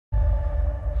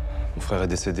Mon frère est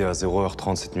décédé à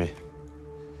 0h30 cette nuit.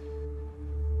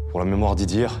 Pour la mémoire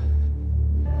d'Idir,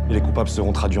 et les coupables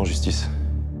seront traduits en justice.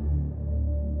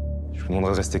 Je vous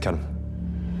demanderai de rester calme.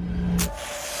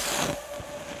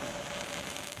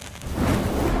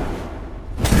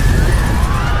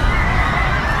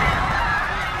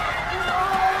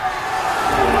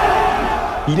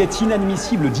 Il est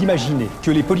inadmissible d'imaginer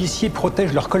que les policiers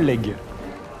protègent leurs collègues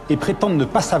et prétendent ne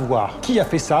pas savoir qui a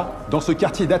fait ça dans ce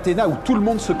quartier d'Athéna où tout le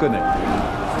monde se connaît.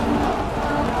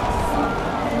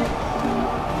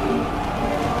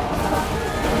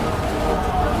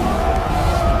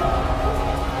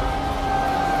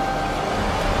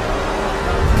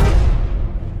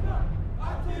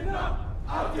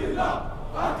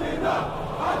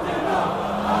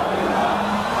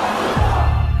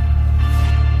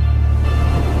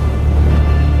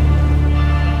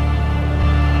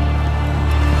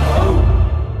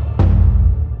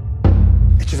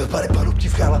 Tu veux pas aller parler au petit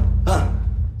frère là? Hein?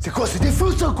 C'est quoi? C'est des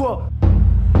fous ça quoi?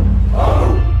 À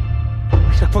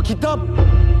chaque fois qu'il tape,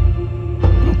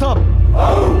 on tape.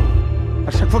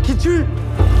 À chaque fois qu'il tue,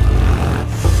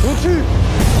 on tue.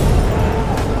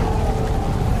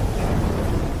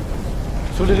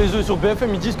 Sur les réseaux et sur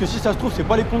BFM, ils disent que si ça se trouve, c'est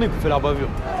pas les condés qui fait la bavure.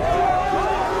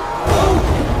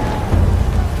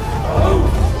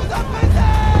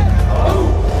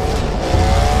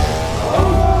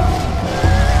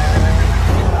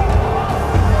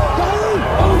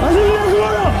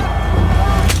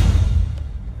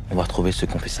 On va retrouver ceux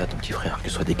qui ont fait ça à ton petit frère, que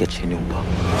ce soit des gars de chez nous ou pas.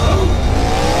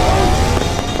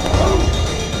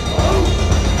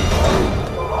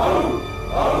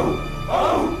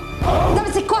 Non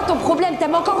mais c'est quoi ton problème?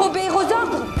 T'aimes encore obéir aux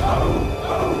ordres?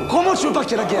 Comment tu veux pas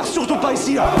qu'il y ait la guerre? Surtout pas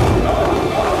ici là!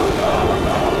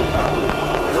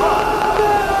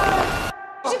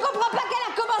 Tu comprends pas qu'elle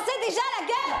a commencé déjà la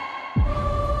guerre?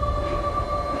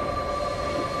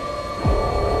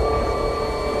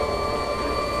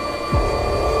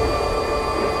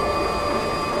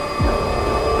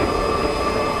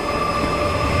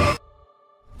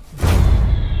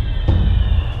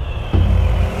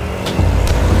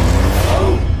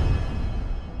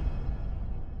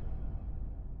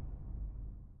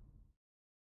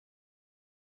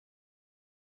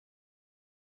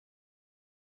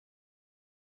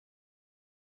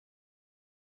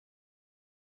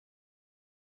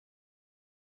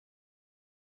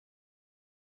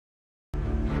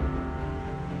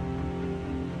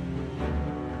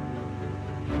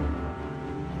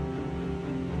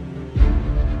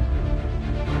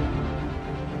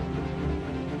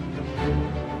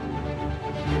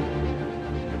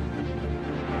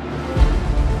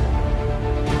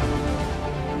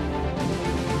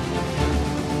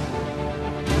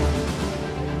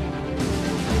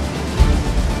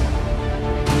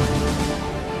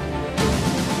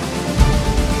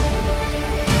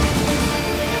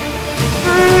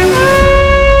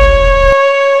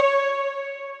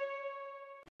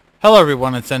 Hello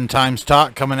everyone, it's End Times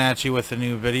Talk coming at you with a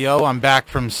new video. I'm back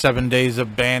from 7 days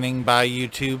of banning by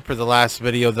YouTube for the last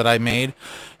video that I made.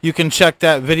 You can check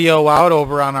that video out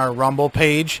over on our Rumble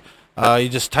page. You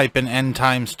just type in End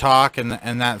Times Talk and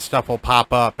that stuff will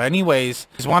pop up. Anyways,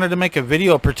 I just wanted to make a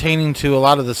video pertaining to a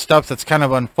lot of the stuff that's kind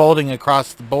of unfolding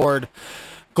across the board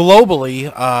globally.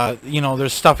 You know,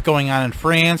 there's stuff going on in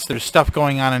France, there's stuff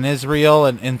going on in Israel,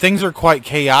 and things are quite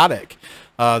chaotic.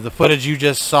 The footage you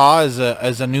just saw is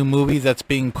a new movie that's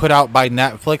being put out by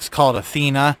Netflix called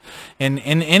Athena, and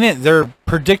in it they're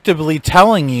predictably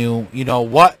telling you, you know,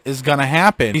 what is going to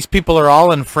happen. These people are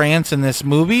all in France in this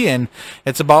movie, and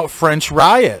it's about French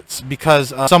riots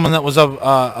because someone that was of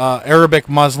Arabic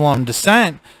Muslim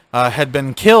descent had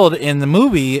been killed in the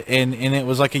movie, and it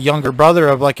was like a younger brother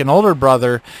of like an older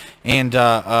brother, and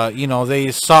you know,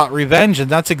 they sought revenge, and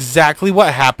that's exactly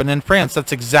what happened in France.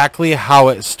 That's exactly how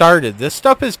it started. This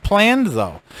stuff is planned,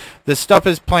 though. This stuff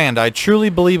is planned. I truly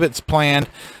believe it's planned.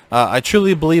 I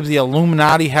truly believe the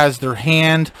Illuminati has their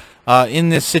hand in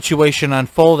this situation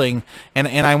unfolding,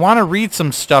 and I want to read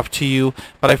some stuff to you,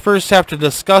 but I first have to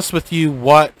discuss with you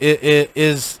what it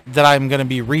is that I'm going to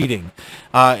be reading.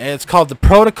 It's called The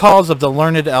Protocols of the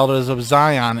Learned Elders of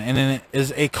Zion, and it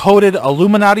is a coded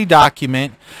Illuminati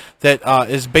document that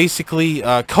is basically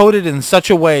coded in such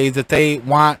a way that they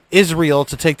want Israel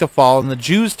to take the fall and the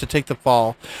Jews to take the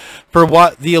fall for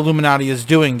what the Illuminati is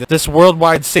doing. This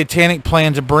worldwide satanic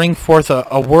plan to bring forth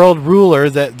a world ruler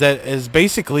that is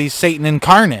basically Satan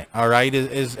incarnate, all right,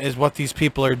 is what these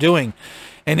people are doing.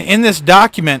 And in this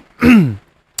document,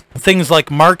 things like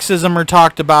Marxism are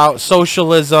talked about,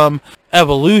 socialism,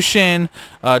 evolution,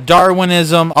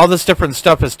 Darwinism, all this different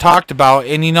stuff is talked about,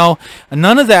 and you know,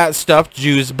 none of that stuff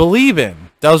Jews believe in.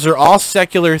 Those are all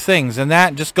secular things, and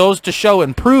that just goes to show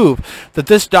and prove that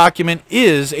this document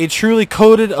is a truly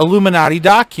coded Illuminati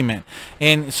document.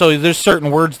 And so there's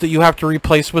certain words that you have to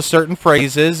replace with certain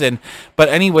phrases, but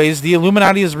anyways, the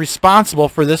Illuminati is responsible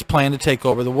for this plan to take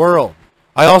over the world.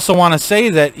 I also want to say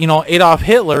that, Adolf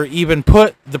Hitler even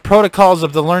put the protocols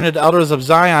of the Learned Elders of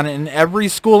Zion in every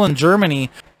school in Germany,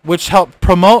 which helped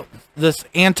promote this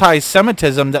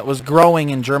anti-Semitism that was growing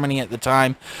in Germany at the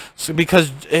time,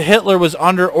 because Hitler was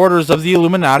under orders of the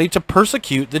Illuminati to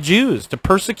persecute the Jews, to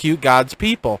persecute God's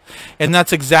people. And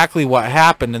that's exactly what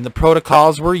happened, and the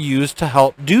protocols were used to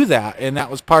help do that, and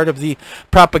that was part of the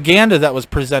propaganda that was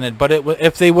presented. But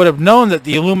if they would have known that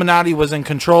the Illuminati was in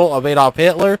control of Adolf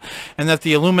Hitler, and that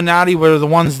the Illuminati were the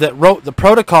ones that wrote the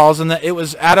protocols, and that it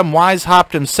was Adam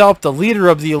Weishaupt himself, the leader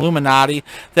of the Illuminati,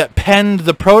 that penned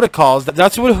the protocols,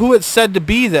 that's who it's said to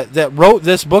be that wrote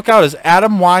this book out, is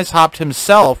Adam Weishaupt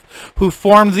himself, who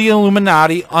formed the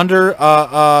Illuminati under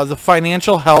the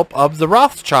financial help of the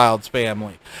Rothschilds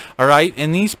family. All right,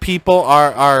 and these people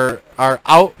are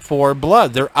out for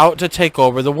blood. They're out to take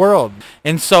over the world.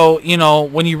 And so,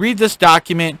 when you read this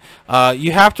document,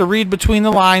 you have to read between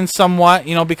the lines somewhat,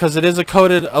 because it is a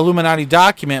coded Illuminati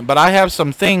document. But I have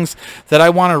some things that I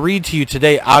want to read to you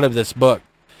today out of this book.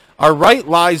 Our right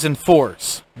lies in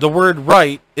force. The word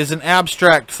right is an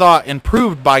abstract thought and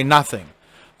proved by nothing.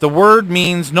 The word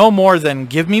means no more than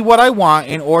give me what I want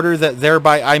in order that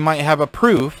thereby I might have a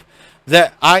proof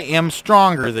that I am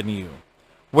stronger than you.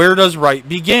 Where does right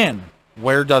begin?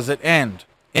 Where does it end?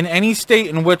 In any state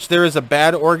in which there is a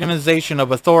bad organization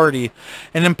of authority,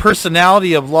 an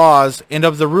impersonality of laws, and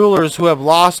of the rulers who have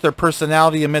lost their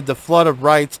personality amid the flood of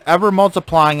rights ever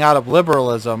multiplying out of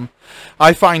liberalism,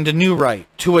 I find a new right,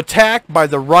 to attack by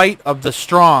the right of the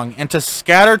strong, and to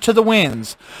scatter to the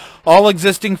winds all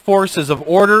existing forces of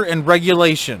order and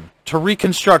regulation, to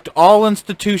reconstruct all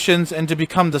institutions, and to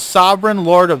become the sovereign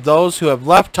lord of those who have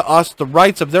left to us the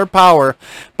rights of their power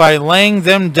by laying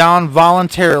them down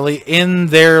voluntarily in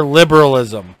their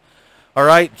liberalism. All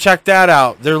right, check that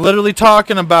out. They're literally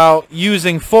talking about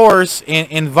using force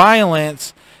and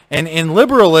violence and in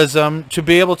liberalism to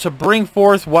be able to bring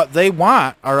forth what they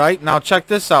want. All right, now check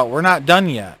this out. We're not done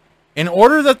yet. In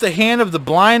order that the hand of the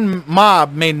blind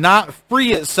mob may not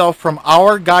free itself from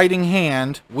our guiding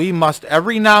hand, we must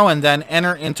every now and then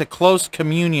enter into close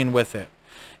communion with it,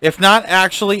 if not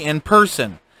actually in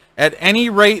person, at any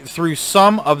rate through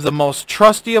some of the most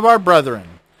trusty of our brethren.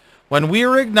 When we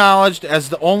are acknowledged as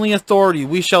the only authority,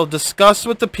 we shall discuss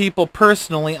with the people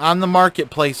personally on the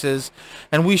marketplaces,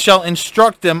 and we shall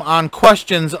instruct them on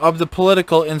questions of the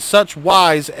political in such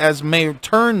wise as may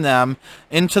turn them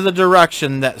into the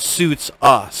direction that suits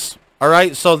us. All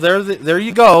right, so there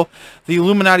you go. The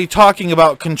Illuminati talking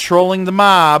about controlling the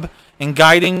mob and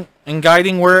guiding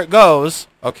where it goes.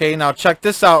 Okay, now check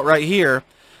this out right here.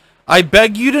 I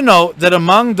beg you to note that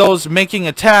among those making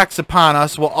attacks upon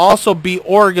us will also be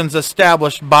organs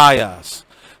established by us.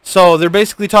 So they're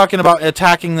basically talking about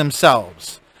attacking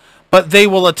themselves. But they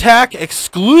will attack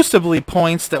exclusively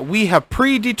points that we have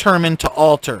predetermined to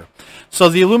alter. So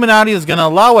the Illuminati is going to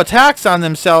allow attacks on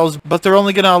themselves, but they're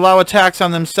only going to allow attacks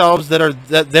on themselves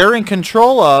that they're in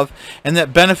control of and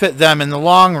that benefit them in the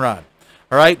long run.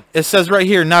 All right, it says right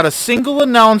here, not a single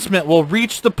announcement will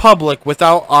reach the public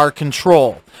without our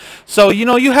control. So,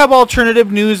 you have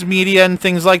alternative news media and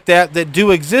things like that do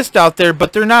exist out there,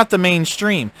 but they're not the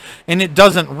mainstream, and it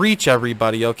doesn't reach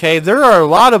everybody, okay? There are a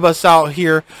lot of us out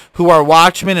here who are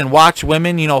watchmen and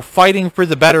watchwomen, fighting for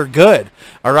the better good,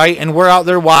 all right? And we're out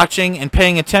there watching and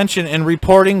paying attention and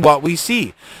reporting what we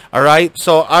see, all right?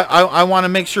 So I want to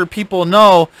make sure people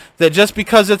know that just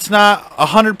because it's not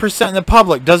 100% in the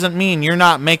public doesn't mean you're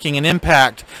not making an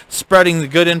impact spreading the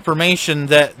good information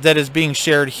that is being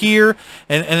shared here,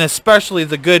 and especially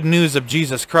the good news of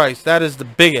Jesus Christ. That is the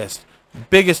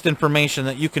biggest information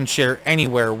that you can share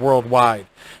anywhere worldwide.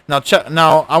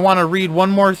 Now I want to read one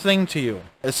more thing to you.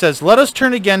 It says, let us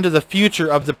turn again to the future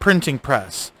of the printing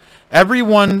press.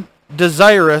 Everyone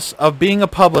desirous of being a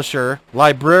publisher,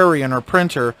 librarian, or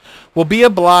printer will be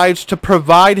obliged to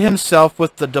provide himself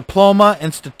with the diploma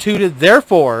instituted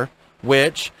therefore,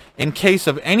 which, in case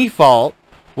of any fault,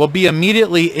 will be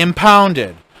immediately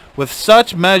impounded. With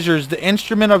such measures, the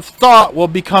instrument of thought will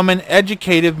become an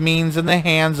educative means in the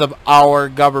hands of our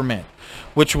government,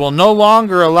 which will no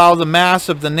longer allow the mass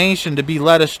of the nation to be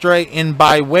led astray in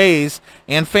by ways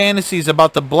and fantasies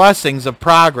about the blessings of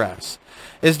progress.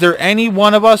 Is there any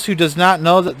one of us who does not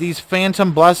know that these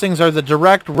phantom blessings are the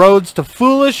direct roads to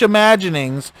foolish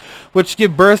imaginings which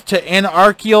give birth to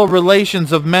anarchical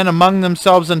relations of men among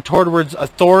themselves and towards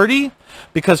authority?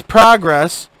 Because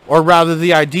progress, or rather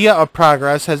the idea of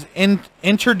progress, has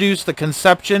introduced the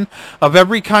conception of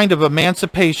every kind of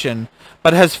emancipation,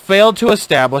 but has failed to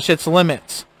establish its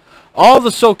limits. All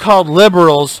the so-called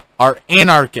liberals are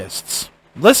anarchists.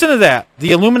 Listen to that.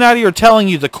 The Illuminati are telling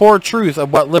you the core truth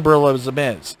of what liberalism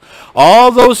is.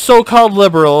 All those so-called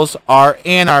liberals are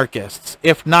anarchists,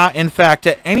 if not, in fact,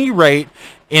 at any rate,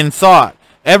 in thought.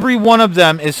 Every one of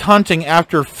them is hunting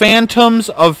after phantoms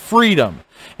of freedom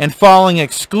and falling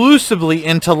exclusively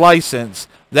into license,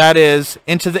 that is,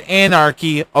 into the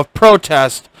anarchy of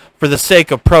protest for the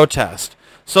sake of protest.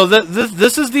 So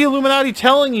this is the Illuminati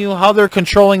telling you how they're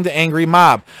controlling the angry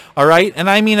mob, all right? And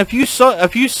I mean, if you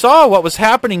saw what was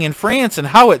happening in France and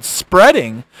how it's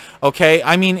spreading, okay?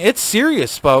 I mean, it's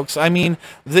serious, folks. I mean,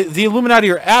 the Illuminati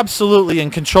are absolutely in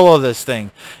control of this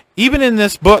thing. Even in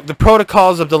this book, The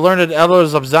Protocols of the Learned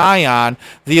Elders of Zion,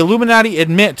 the Illuminati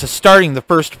admit to starting the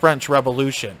First French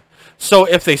Revolution. So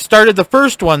if they started the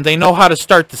first one, they know how to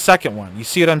start the second one. You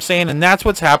see what I'm saying? And that's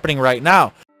what's happening right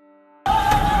now.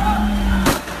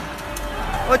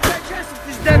 Oh tiens, ce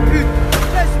fils d'un pute!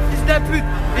 Tiens, ce fils d'un pute!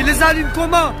 Il les allume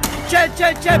comment? Tiens,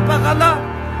 par là!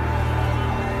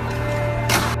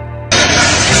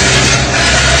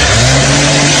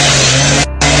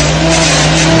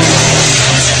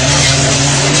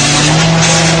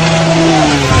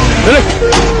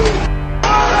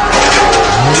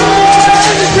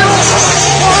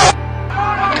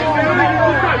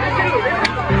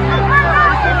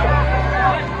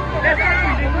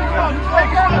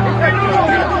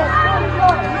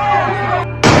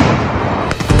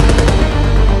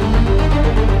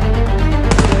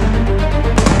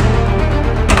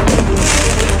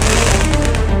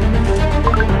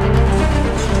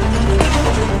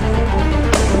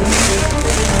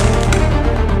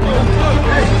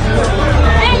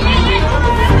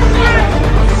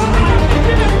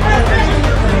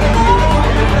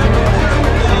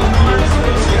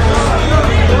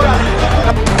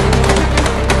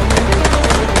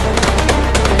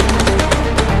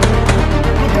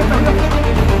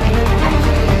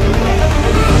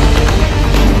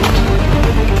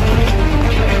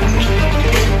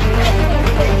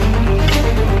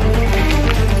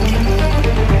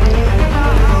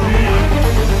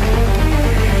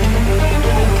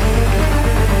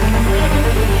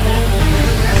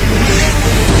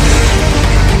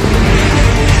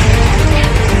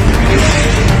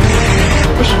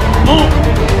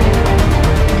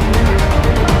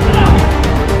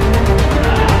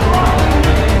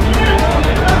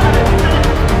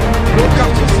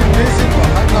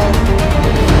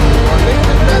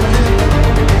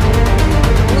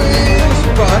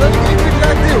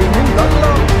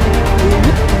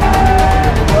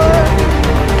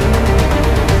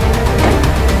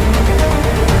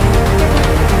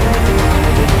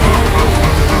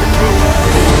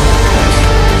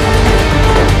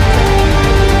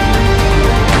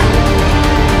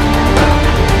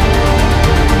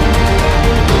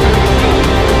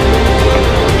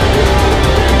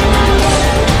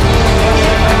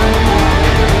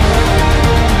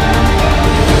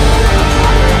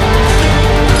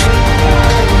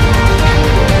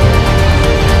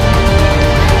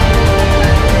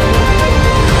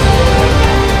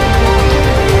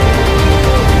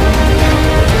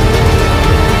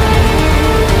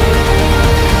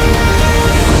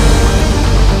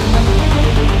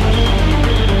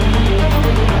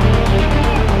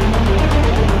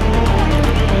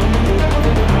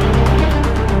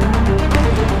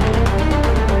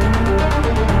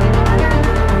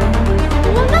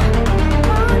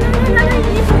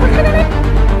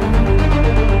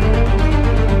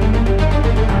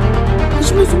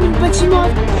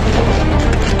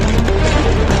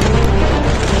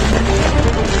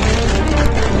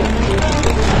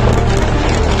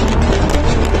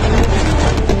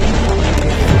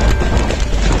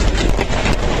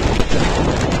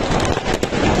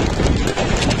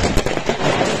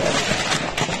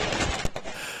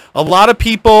 A lot of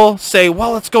people say,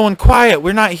 well, it's going quiet.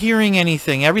 We're not hearing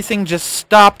anything. Everything just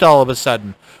stopped all of a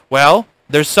sudden. Well,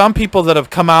 there's some people that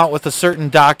have come out with a certain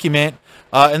document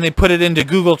and they put it into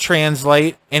Google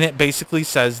Translate, and it basically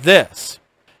says this.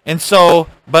 And so,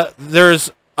 but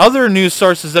there's other news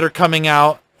sources that are coming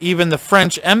out. Even the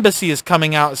French embassy is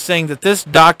coming out saying that this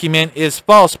document is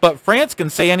false. But France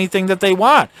can say anything that they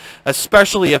want,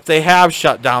 especially if they have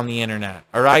shut down the internet.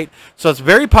 All right? So it's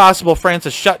very possible France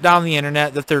has shut down the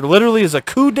internet, that there literally is a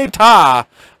coup d'etat,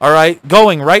 all right,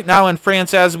 going right now in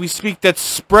France as we speak, that's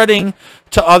spreading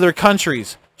to other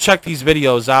countries. Check these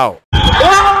videos out.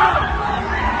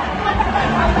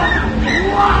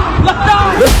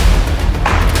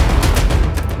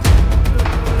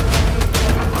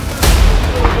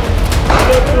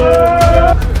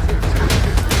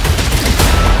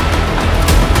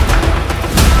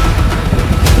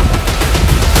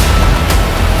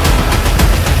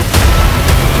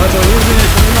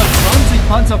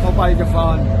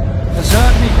 vorbeigefahren. Das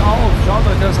hört nicht auf. Schaut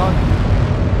euch das an.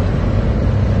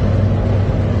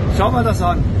 Schaut mal das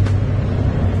an.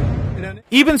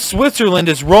 Even Switzerland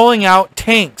is rolling out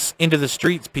tanks into the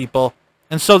streets, people.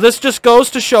 And so this just goes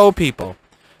to show, people.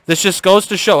 This just goes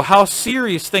to show how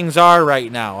serious things are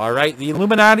right now, all right? The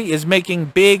Illuminati is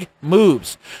making big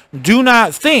moves. Do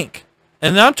not think,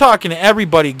 and I'm talking to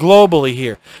everybody globally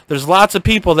here. There's lots of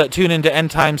people that tune into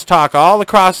End Times Talk all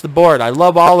across the board. I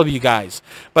love all of you guys.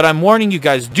 But I'm warning you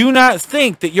guys, do not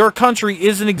think that your country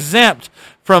isn't exempt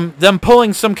from them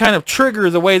pulling some kind of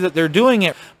trigger the way that they're doing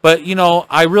it. But, you know,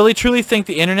 I really truly think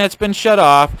the internet's been shut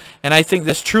off, and I think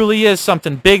this truly is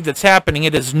something big that's happening.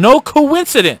 It is no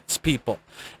coincidence, people.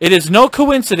 It is no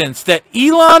coincidence that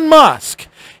Elon Musk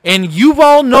and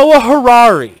Yuval Noah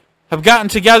Harari have gotten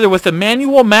together with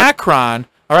Emmanuel Macron.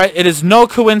 All right, it is no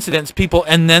coincidence, people.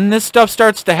 And then this stuff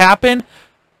starts to happen.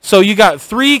 So you got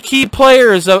three key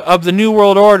players of the New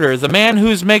World Order. The man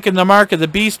who's making the mark of the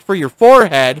beast for your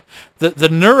forehead, the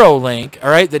Neuralink, all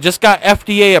right, that just got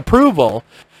FDA approval.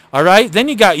 All right, then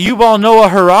you got Yuval Noah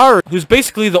Harari, who's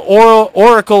basically the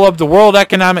oracle of the World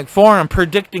Economic Forum,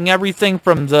 predicting everything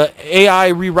from the AI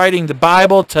rewriting the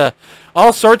Bible to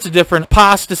all sorts of different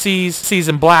apostasies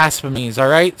and blasphemies, all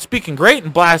right? Speaking great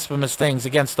and blasphemous things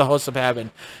against the hosts of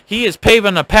heaven. He is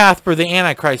paving a path for the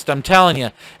Antichrist, I'm telling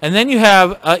you. And then you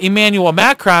have Emmanuel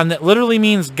Macron, that literally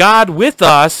means God with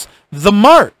us, the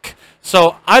mark.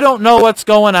 So I don't know what's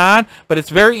going on, but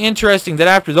it's very interesting that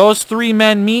after those three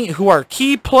men meet, who are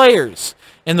key players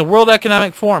in the World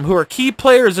Economic Forum, who are key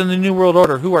players in the New World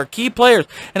Order, who are key players,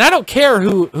 and I don't care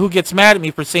who gets mad at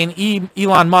me for saying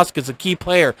Elon Musk is a key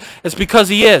player. It's because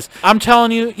he is. I'm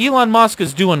telling you, Elon Musk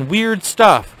is doing weird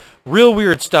stuff. Real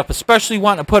weird stuff, especially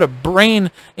wanting to put a brain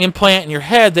implant in your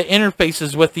head that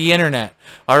interfaces with the internet.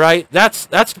 All right, that's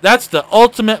the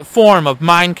ultimate form of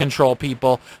mind control,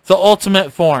 people. The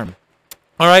ultimate form.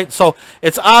 All right, so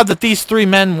it's odd that these three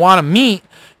men want to meet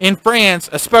in France,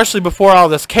 especially before all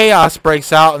this chaos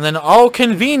breaks out, and then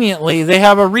conveniently they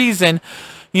have a reason,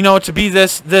 you know, to be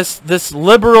this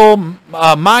liberal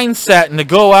mindset and to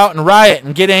go out and riot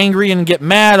and get angry and get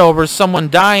mad over someone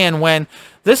dying when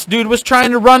this dude was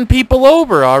trying to run people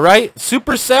over, all right?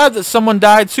 Super sad that someone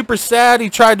died. Super sad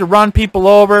he tried to run people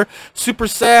over. Super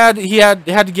sad he had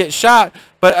to get shot.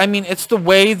 But, I mean, it's the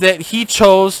way that he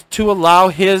chose to allow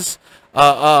his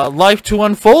life to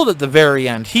unfold at the very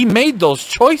end. He made those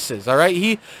choices, all right?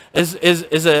 He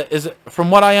is from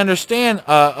what I understand,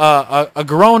 a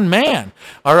grown man,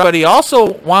 all right? But he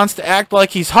also wants to act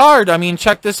like he's hard. I mean,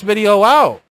 check this video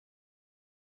out.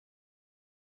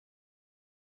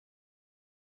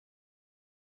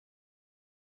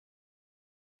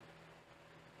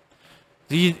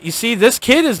 You see, this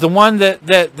kid is the one that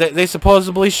they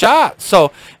supposedly shot.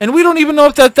 So, and we don't even know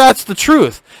if that's the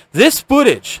truth. This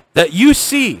footage that you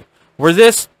see where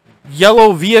this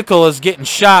yellow vehicle is getting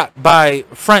shot by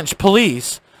French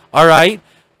police, all right,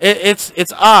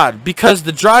 it's odd because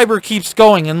the driver keeps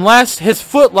going. Unless his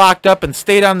foot locked up and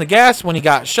stayed on the gas when he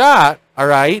got shot, all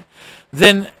right,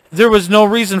 then there was no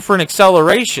reason for an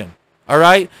acceleration, all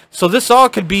right? So this all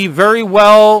could be very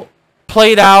well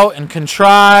played out and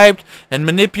contrived and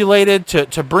manipulated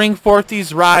to bring forth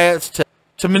these riots,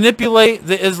 to manipulate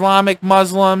the Islamic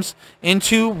Muslims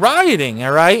into rioting,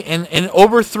 all right, and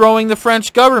overthrowing the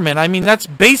French government. I mean, that's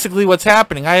basically what's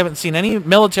happening. I haven't seen any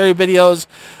military videos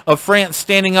of France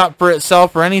standing up for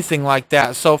itself or anything like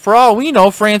that. So for all we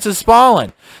know, France is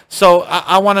fallen. So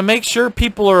I want to make sure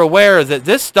people are aware that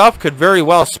this stuff could very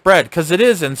well spread, because it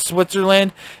is in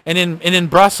Switzerland and in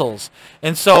Brussels.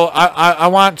 And so I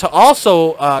want to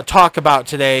also talk about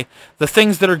today the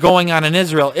things that are going on in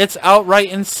Israel. It's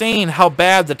outright insane how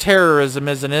bad the terrorism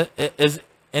is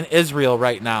in Israel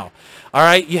right now. All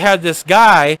right, you had this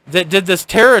guy that did this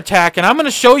terror attack, and I'm going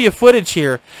to show you footage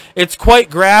here. It's quite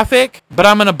graphic, but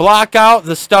I'm going to block out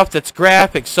the stuff that's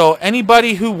graphic. So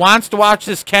anybody who wants to watch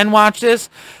this can watch this.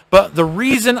 But the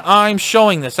reason I'm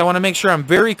showing this, I want to make sure I'm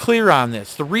very clear on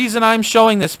this. The reason I'm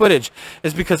showing this footage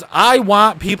is because I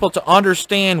want people to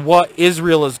understand what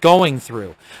Israel is going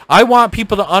through. I want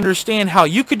people to understand how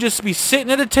you could just be sitting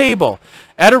at a table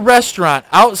at a restaurant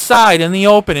outside in the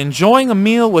open enjoying a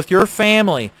meal with your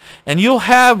family, and you'll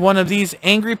have one of these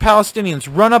angry Palestinians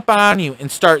run up on you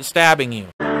and start stabbing you.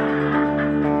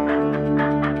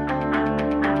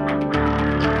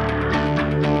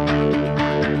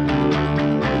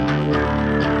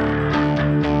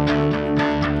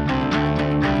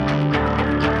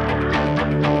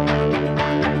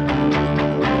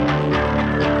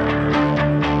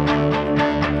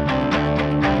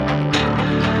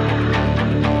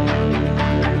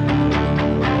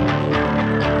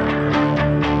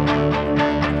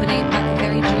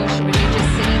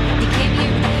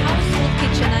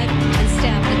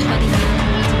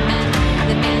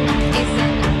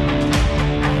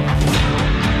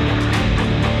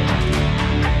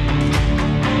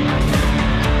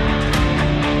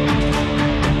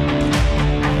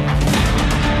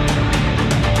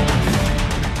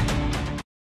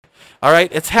 All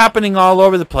right, it's happening all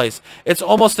over the place. It's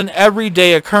almost an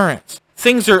everyday occurrence.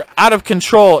 Things are out of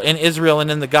control in Israel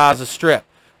and in the Gaza Strip.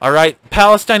 All right,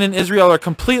 Palestine and Israel are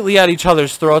completely at each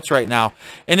other's throats right now.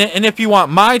 And if you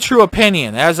want my true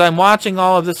opinion, as I'm watching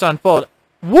all of this unfold,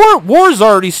 war's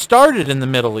already started in the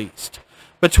Middle East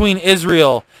between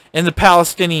Israel and the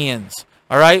Palestinians.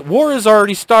 All right, war has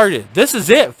already started. This is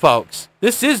it, folks.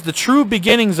 This is the true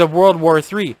beginnings of World War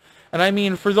III. And I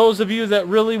mean, for those of you that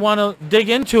really want to dig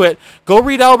into it, go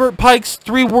read Albert Pike's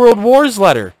 3 World Wars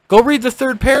letter. Go read the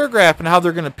 3rd paragraph and how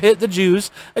they're going to pit the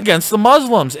Jews against the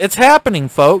Muslims. It's happening,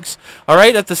 folks. All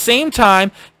right. At the same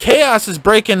time, chaos is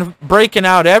breaking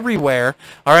out everywhere.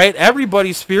 All right.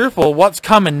 Everybody's fearful. What's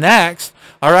coming next?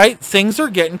 All right. Things are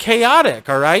getting chaotic.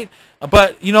 All right.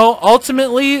 But, you know,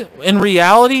 ultimately, in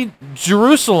reality,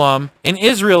 Jerusalem and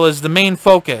Israel is the main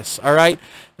focus. All right.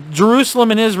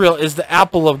 Jerusalem and Israel is the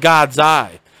apple of God's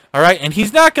eye. All right, and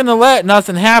he's not going to let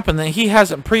nothing happen that he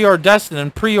hasn't preordestined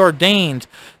and preordained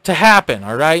to happen.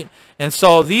 All right, and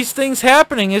so these things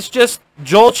happening, it's just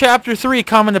Joel chapter 3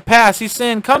 coming to pass. He's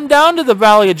saying, come down to the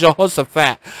valley of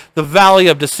Jehoshaphat, the valley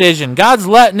of decision. God's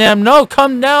letting them know,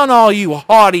 come down, all you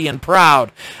haughty and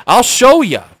proud. I'll show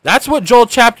you. That's what Joel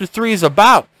chapter 3 is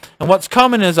about. And what's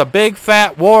coming is a big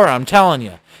fat war, I'm telling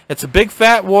you. It's a big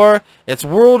fat war. It's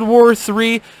World War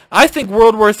III. I think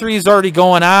World War III is already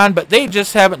going on, but they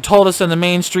just haven't told us in the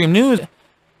mainstream news.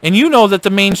 And you know that the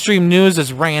mainstream news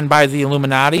is ran by the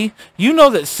Illuminati. You know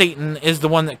that Satan is the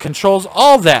one that controls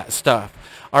all that stuff.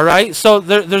 All right, so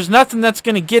there's nothing that's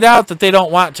going to get out that they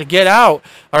don't want to get out.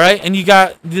 All right, and you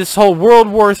got this whole World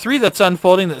War III that's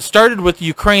unfolding that started with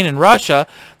Ukraine and Russia,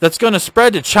 that's going to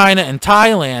spread to China and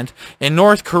Thailand and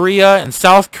North Korea and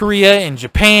South Korea and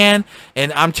Japan.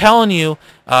 And I'm telling you,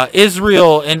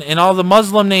 Israel and all the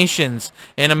Muslim nations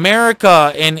and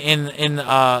America and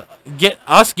get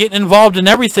us getting involved in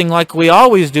everything like we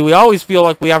always do. We always feel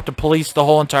like we have to police the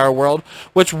whole entire world,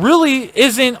 which really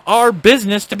isn't our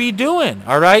business to be doing,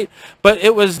 all right? But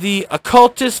it was the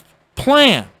occultist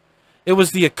plan. It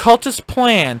was the occultist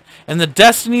plan and the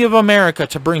destiny of America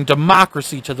to bring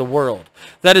democracy to the world.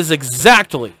 That is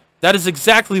exactly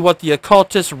what the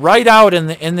occultists write out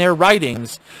in their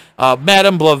writings.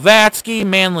 Madame Blavatsky,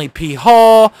 Manly P.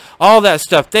 Hall, all that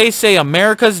stuff. They say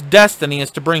America's destiny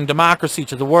is to bring democracy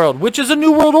to the world, which is a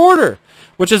new world order,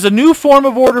 which is a new form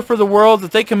of order for the world that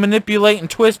they can manipulate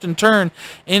and twist and turn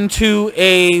into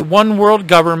a one world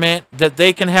government that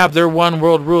they can have their one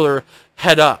world ruler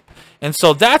head up. And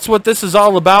so that's what this is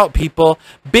all about, people.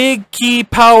 Big key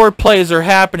power plays are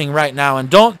happening right now. And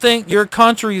don't think your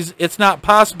country's, it's not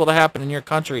possible to happen in your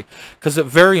country, because it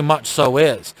very much so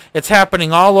is. It's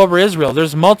happening all over Israel.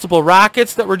 There's multiple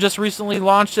rockets that were just recently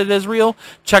launched at Israel.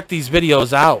 Check these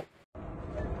videos out.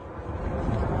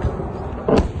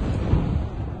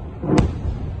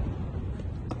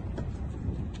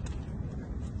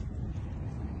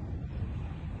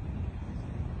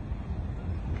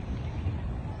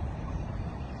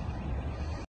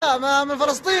 من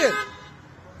فلسطين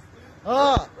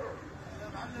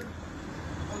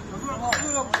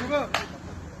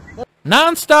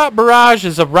Non-stop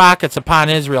barrages of rockets upon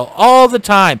Israel all the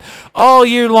time, all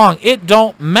year long. It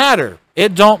don't matter.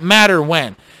 It don't matter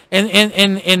when.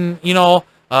 And you know,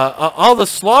 all the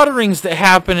slaughterings that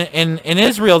happen in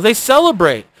Israel, they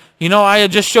celebrate. You know, I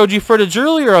had just showed you footage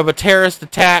earlier of a terrorist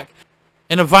attack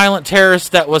and a violent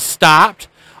terrorist that was stopped.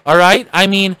 All right? I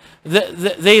mean,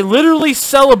 they literally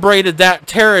celebrated that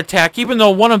terror attack, even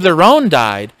though one of their own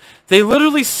died. They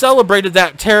literally celebrated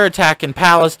that terror attack in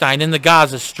Palestine, in the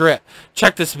Gaza Strip.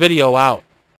 Check this video out.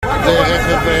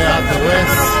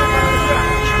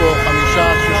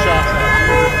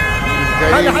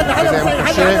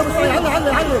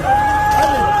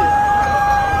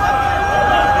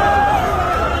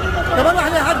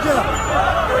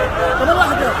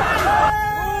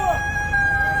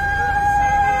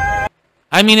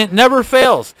 I mean, it never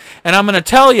fails. And I'm going to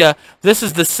tell you, this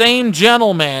is the same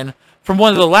gentleman from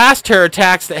one of the last terror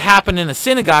attacks that happened in a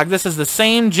synagogue. This is the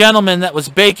same gentleman that was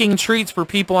baking treats for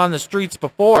people on the streets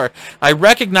before. I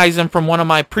recognize him from one of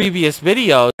my previous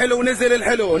videos.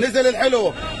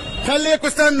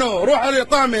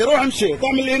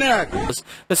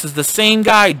 This is the same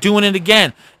guy doing it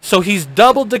again. So he's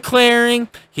double declaring.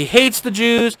 He hates the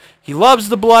Jews. He loves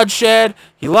the bloodshed.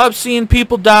 He loves seeing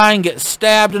people die and get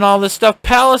stabbed and all this stuff.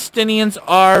 Palestinians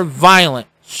are violent.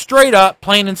 Straight up,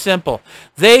 plain and simple.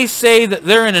 They say that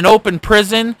they're in an open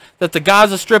prison, that the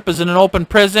Gaza Strip is in an open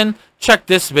prison. Check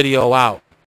this video out.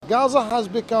 Gaza has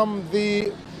become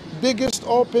the biggest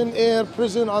open-air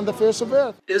prison on the face of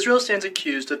earth. Israel stands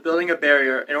accused of building a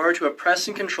barrier in order to oppress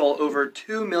and control over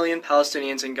 2 million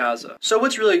Palestinians in Gaza. So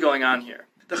what's really going on here?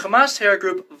 The Hamas terror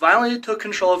group violently took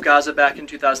control of Gaza back in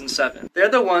 2007. They're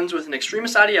the ones with an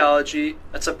extremist ideology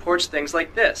that supports things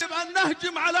like this.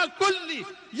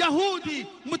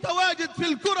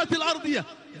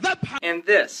 And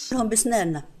this.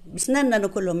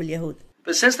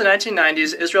 But since the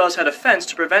 1990s, Israel has had a fence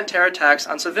to prevent terror attacks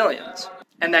on civilians.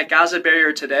 And that Gaza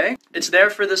barrier today, it's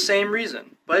there for the same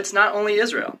reason. But it's not only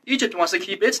Israel. Egypt wants to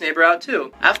keep its neighbor out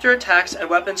too. After attacks and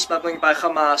weapons smuggling by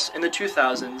Hamas in the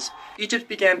 2000s, Egypt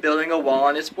began building a wall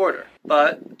on its border.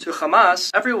 But to Hamas,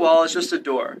 every wall is just a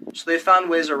door, so they found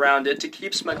ways around it to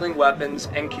keep smuggling weapons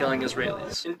and killing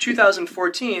Israelis. In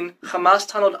 2014, Hamas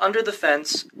tunneled under the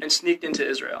fence and sneaked into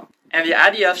Israel. And the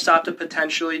IDF stopped a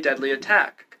potentially deadly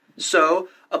attack. So,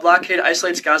 a blockade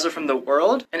isolates Gaza from the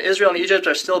world, and Israel and Egypt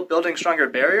are still building stronger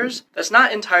barriers? That's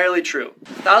not entirely true.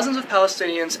 Thousands of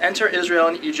Palestinians enter Israel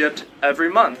and Egypt every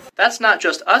month. That's not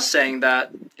just us saying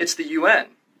that, it's the UN.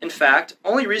 In fact,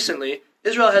 only recently,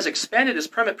 Israel has expanded its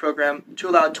permit program to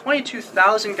allow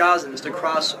 22,000 Gazans to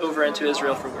cross over into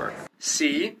Israel for work.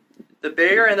 See? The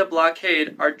barrier and the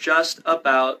blockade are just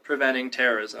about preventing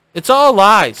terrorism. It's all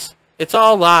lies. It's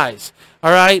all lies.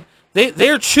 All right?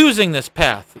 They're choosing this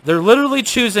path. They're literally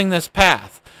choosing this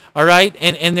path. All right?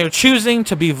 And they're choosing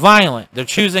to be violent. They're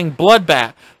choosing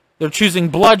bloodbath. They're choosing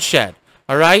bloodshed.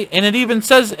 All right? And it even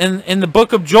says in the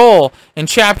book of Joel in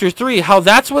chapter 3 how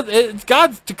that's what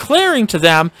God's declaring to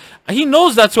them. He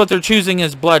knows that's what they're choosing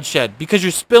is bloodshed because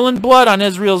you're spilling blood on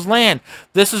Israel's land.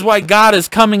 This is why God is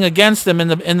coming against them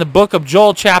in the book of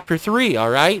Joel chapter 3. All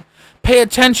right? Pay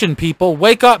attention, people.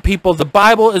 Wake up, people. The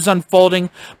Bible is unfolding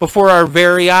before our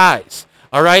very eyes.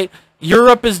 All right?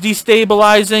 Europe is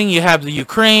destabilizing. You have the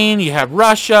Ukraine. You have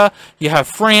Russia. You have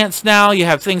France now. You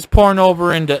have things pouring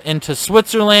over into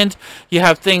Switzerland. You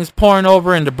have things pouring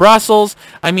over into Brussels.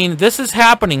 I mean, this is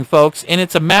happening, folks, and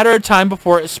it's a matter of time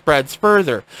before it spreads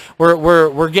further.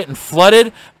 We're getting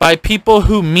flooded by people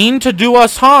who mean to do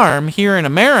us harm here in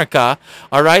America.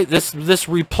 All right? This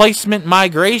replacement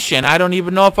migration. I don't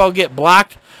even know if I'll get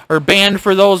blocked or banned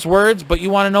for those words, but you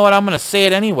want to know what? I'm going to say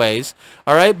it anyways.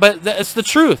 All right, but it's the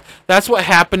truth. That's what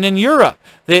happened in Europe.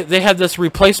 They had this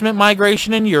replacement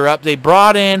migration in Europe. They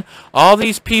brought in all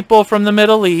these people from the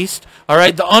Middle East. All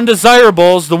right, the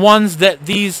undesirables, the ones that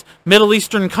these Middle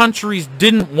Eastern countries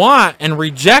didn't want and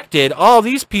rejected. All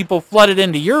these people flooded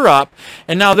into Europe,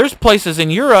 and now there's places in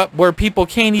Europe where people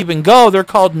can't even go. They're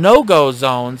called no-go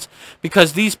zones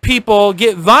because these people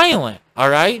get violent. All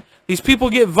right. These people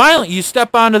get violent. You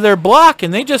step onto their block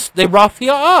and they rough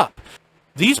you up.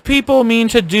 These people mean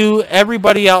to do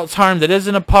everybody else harm that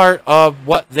isn't a part of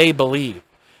what they believe.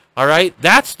 All right?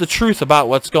 That's the truth about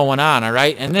what's going on, all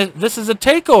right? And this is a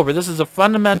takeover. This is a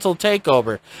fundamental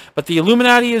takeover. But the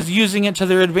Illuminati is using it to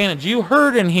their advantage. You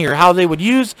heard in here how they would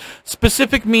use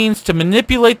specific means to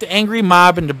manipulate the angry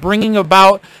mob into bringing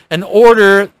about an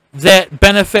order that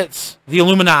benefits the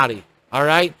Illuminati, all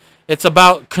right? It's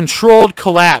about controlled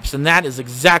collapse, and that is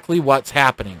exactly what's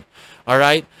happening. All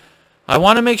right? I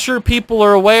want to make sure people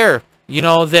are aware, you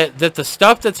know, that the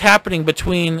stuff that's happening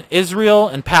between Israel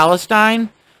and Palestine,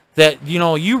 that, you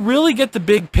know, you really get the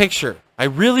big picture. I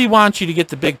really want you to get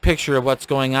the big picture of what's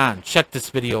going on. Check this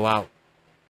video out.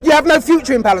 You have no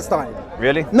future in Palestine.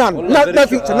 Really? None. No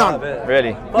future, none.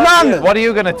 Really? None. What are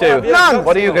you going to do? None.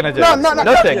 What are you going to do? No.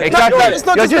 Nothing. Exactly.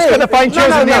 You're just going to find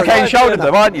chairs in the UK and shout at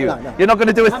them, aren't you? You're not going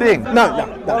to do a thing. No.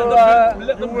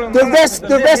 The rest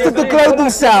of the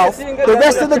global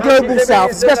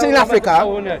south, especially in Africa,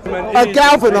 are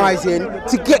galvanizing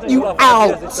to get you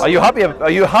out. Are you happy? Are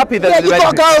you happy that? Yeah, you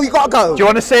got to go. You got to go. Do you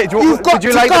want to say? You've got to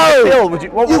go. You've got to go. What do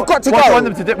you want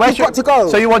them to do? You've got to go.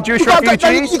 So you want Jewish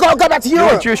refugees? You got to go back to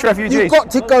Europe. Jewish refugees. You've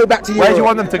got to go back to Europe. Where do you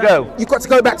want them to go? You've got to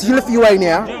go back to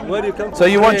Lithuania. So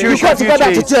you want Jewish refugees? You've got to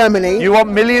go back to Germany. You want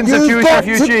millions of Jewish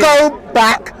refugees? You've got to go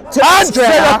back to Answer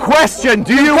the question.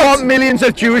 Do you want millions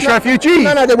of Jewish refugees?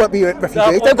 No, they won't be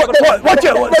refugees. They've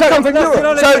come from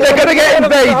Europe. So they're going to get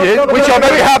invaded, which I'm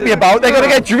very happy about. They're going to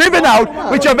get driven out,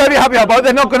 which I'm very happy about.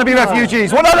 They're not going to be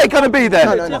refugees. What are they going to be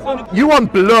then? No. You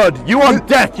want blood. You want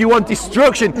death. You want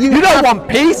destruction. You don't want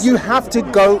peace. You have to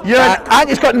go back. And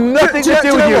it's got nothing to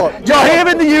do with you. You're here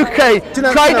in the UK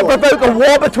trying to provoke a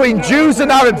war between Jews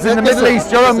and Arabs in the Middle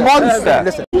East. You're a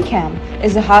monster. Camp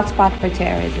is a hotspot for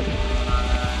terrorism.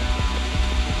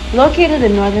 Located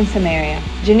in northern Samaria,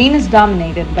 Jenin is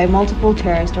dominated by multiple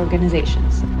terrorist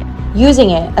organizations, using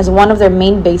it as one of their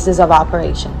main bases of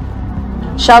operation,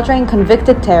 sheltering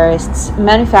convicted terrorists,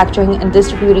 manufacturing and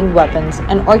distributing weapons,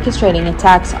 and orchestrating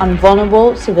attacks on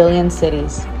vulnerable civilian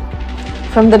cities.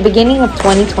 From the beginning of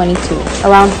 2022,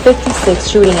 around 56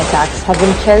 shooting attacks have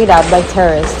been carried out by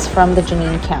terrorists from the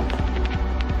Jenin camp.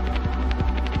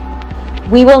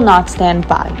 We will not stand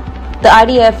by. The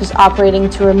IDF is operating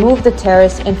to remove the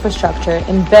terrorist infrastructure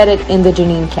embedded in the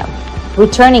Jenin camp,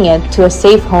 returning it to a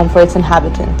safe home for its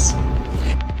inhabitants.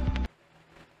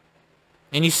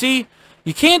 And you see,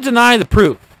 you can't deny the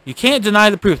proof. You can't deny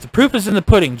the proof. The proof is in the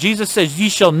pudding. Jesus says, ye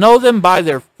shall know them by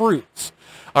their fruits.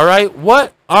 All right,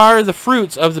 what are the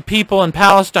fruits of the people in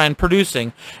Palestine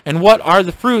producing, and what are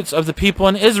the fruits of the people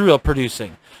in Israel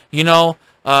producing? You know,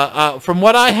 from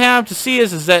what I have to see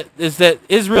is that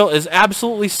Israel is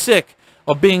absolutely sick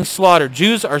of being slaughtered.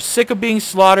 Jews are sick of being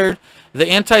slaughtered. The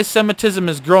anti-Semitism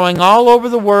is growing all over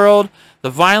the world. The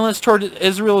violence toward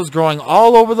Israel is growing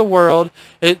all over the world.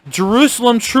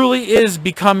 Jerusalem truly is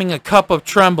becoming a cup of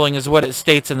trembling, is what it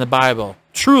states in the Bible.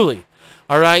 Truly.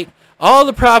 All right? All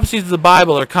the prophecies of the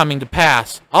Bible are coming to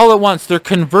pass. All at once. They're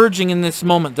converging in this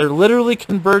moment. They're literally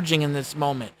converging in this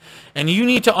moment. And you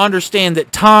need to understand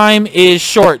that time is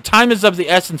short. Time is of the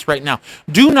essence right now.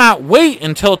 Do not wait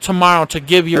until tomorrow to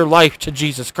give your life to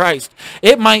Jesus Christ.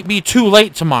 It might be too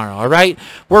late tomorrow, all right?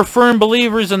 We're firm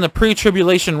believers in the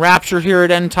pre-tribulation rapture here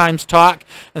at End Times Talk.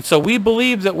 And so we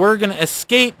believe that we're going to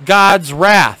escape God's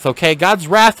wrath, okay? God's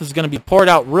wrath is going to be poured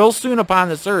out real soon upon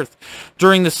this earth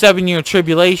during the 7-year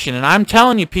tribulation. And I'm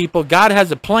telling you, people, God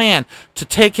has a plan to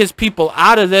take his people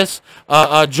out of this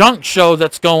junk show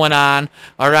that's going on,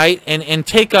 all right? And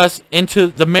take us into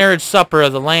the marriage supper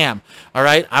of the Lamb. All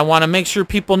right? I want to make sure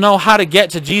people know how to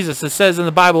get to Jesus. It says in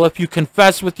the Bible, if you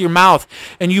confess with your mouth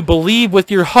and you believe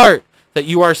with your heart that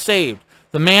you are saved.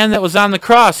 The man that was on the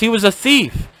cross, he was a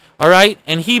thief. All right?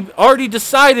 And he already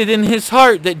decided in his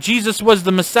heart that Jesus was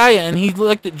the Messiah. And he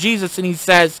looked at Jesus and he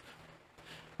says,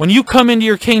 when you come into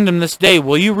your kingdom this day,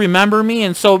 will you remember me?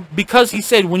 And so because he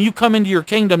said, when you come into your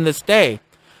kingdom this day,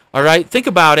 all right, think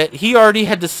about it. He already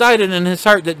had decided in his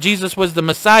heart that Jesus was the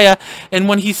Messiah. And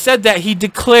when he said that, he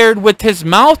declared with his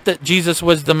mouth that Jesus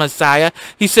was the Messiah.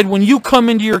 He said, when you come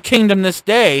into your kingdom this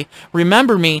day,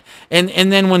 remember me. And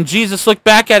then when Jesus looked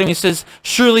back at him, he says,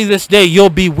 surely this day you'll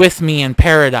be with me in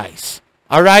paradise.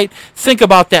 All right? Think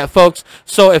about that, folks.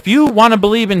 So if you want to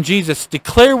believe in Jesus,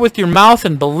 declare with your mouth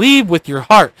and believe with your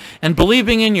heart. And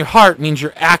believing in your heart means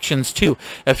your actions too.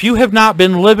 If you have not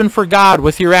been living for God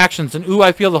with your actions, and ooh,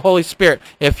 I feel the Holy Spirit.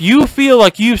 If you feel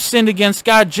like you've sinned against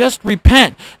God, just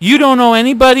repent. You don't owe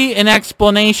anybody an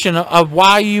explanation of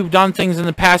why you've done things in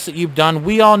the past that you've done.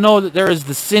 We all know that there is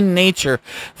the sin nature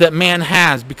that man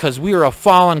has because we are a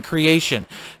fallen creation.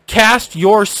 Cast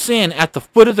your sin at the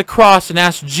foot of the cross and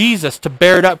ask Jesus to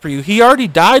bear it up for you. He already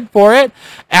died for it.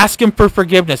 Ask him for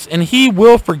forgiveness, and he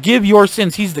will forgive your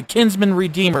sins. He's the kinsman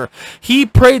redeemer. He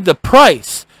paid the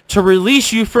price to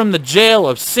release you from the jail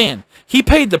of sin. He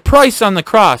paid the price on the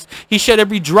cross. He shed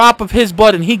every drop of his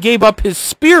blood, and he gave up his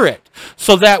spirit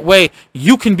so that way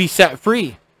you can be set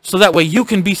free. So that way you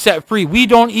can be set free. We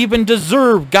don't even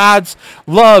deserve God's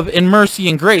love and mercy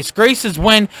and grace. Grace is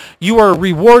when you are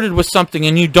rewarded with something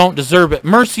and you don't deserve it.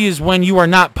 Mercy is when you are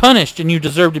not punished and you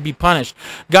deserve to be punished.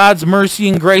 God's mercy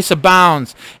and grace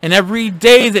abounds. And every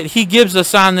day that he gives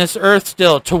us on this earth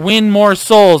still to win more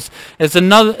souls is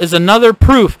another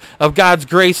proof of God's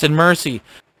grace and mercy.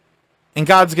 And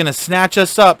God's going to snatch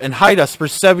us up and hide us for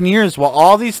 7 years while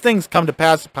all these things come to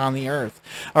pass upon the earth.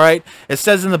 All right? It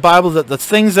says in the Bible that the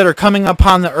things that are coming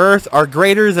upon the earth are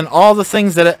greater than all the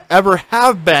things that ever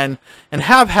have been and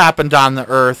have happened on the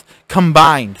earth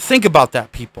combined. Think about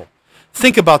that, people.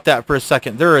 Think about that for a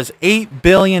second. There is 8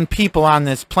 billion people on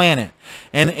this planet.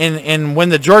 And when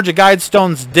the Georgia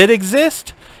Guidestones did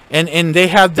exist, and they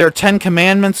have their 10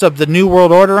 commandments of the New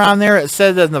World Order on there, it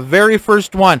says in the very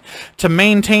first one, to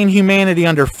maintain humanity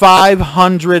under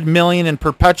 500 million in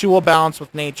perpetual balance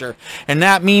with nature. And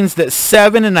that means that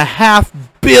 7.5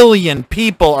 billion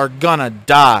people are gonna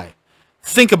die.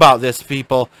 Think about this,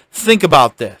 people. Think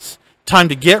about this. Time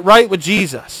to get right with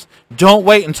Jesus. Don't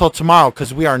wait until tomorrow,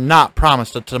 because we are not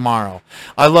promised a tomorrow.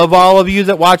 I love all of you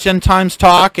that watch End Times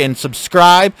Talk and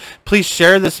subscribe. Please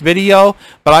share this video,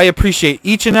 but I appreciate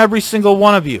each and every single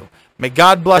one of you. May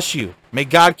God bless you. May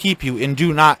God keep you, and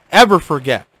do not ever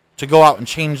forget to go out and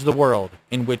change the world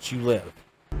in which you live.